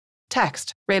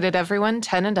Text, rated everyone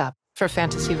 10 and up, for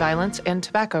fantasy violence and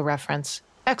tobacco reference.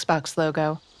 Xbox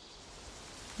logo.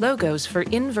 Logos for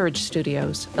Inverge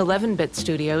Studios, 11-Bit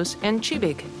Studios, and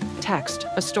Chibig. Text,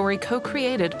 a story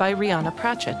co-created by Rihanna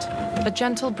Pratchett. A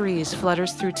gentle breeze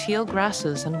flutters through teal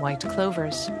grasses and white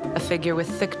clovers. A figure with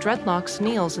thick dreadlocks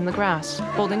kneels in the grass,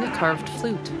 holding a carved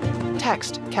flute.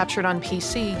 Text, captured on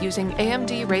PC using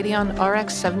AMD Radeon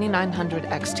RX 7900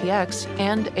 XTX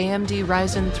and AMD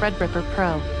Ryzen Threadripper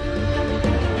Pro.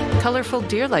 Colorful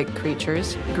deer-like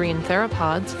creatures, green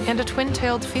theropods, and a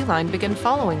twin-tailed feline begin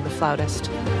following the flautist.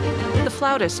 The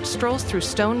flautist strolls through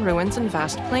stone ruins and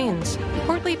vast plains.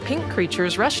 Portly pink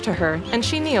creatures rush to her, and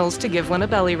she kneels to give one a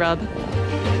belly rub.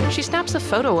 She snaps a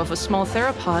photo of a small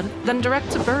theropod, then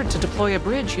directs a bird to deploy a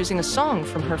bridge using a song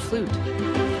from her flute.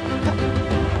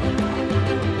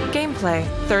 Gameplay,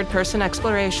 third-person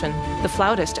exploration. The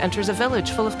flautist enters a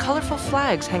village full of colorful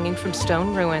flags hanging from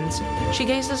stone ruins. She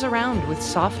gazes around with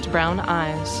soft brown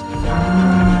eyes.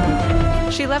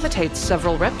 She levitates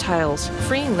several reptiles,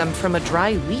 freeing them from a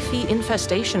dry, leafy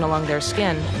infestation along their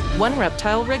skin. One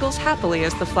reptile wriggles happily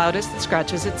as the flautist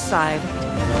scratches its side.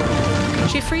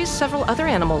 She frees several other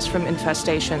animals from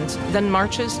infestations, then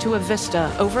marches to a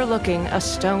vista overlooking a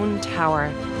stone tower.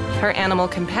 Her animal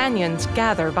companions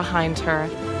gather behind her.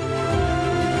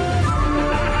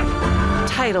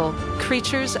 Title,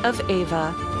 Creatures of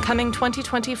Ava, coming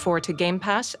 2024 to Game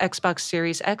Pass, Xbox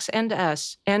Series X and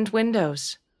S, and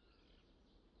Windows.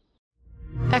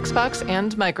 Xbox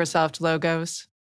and Microsoft logos.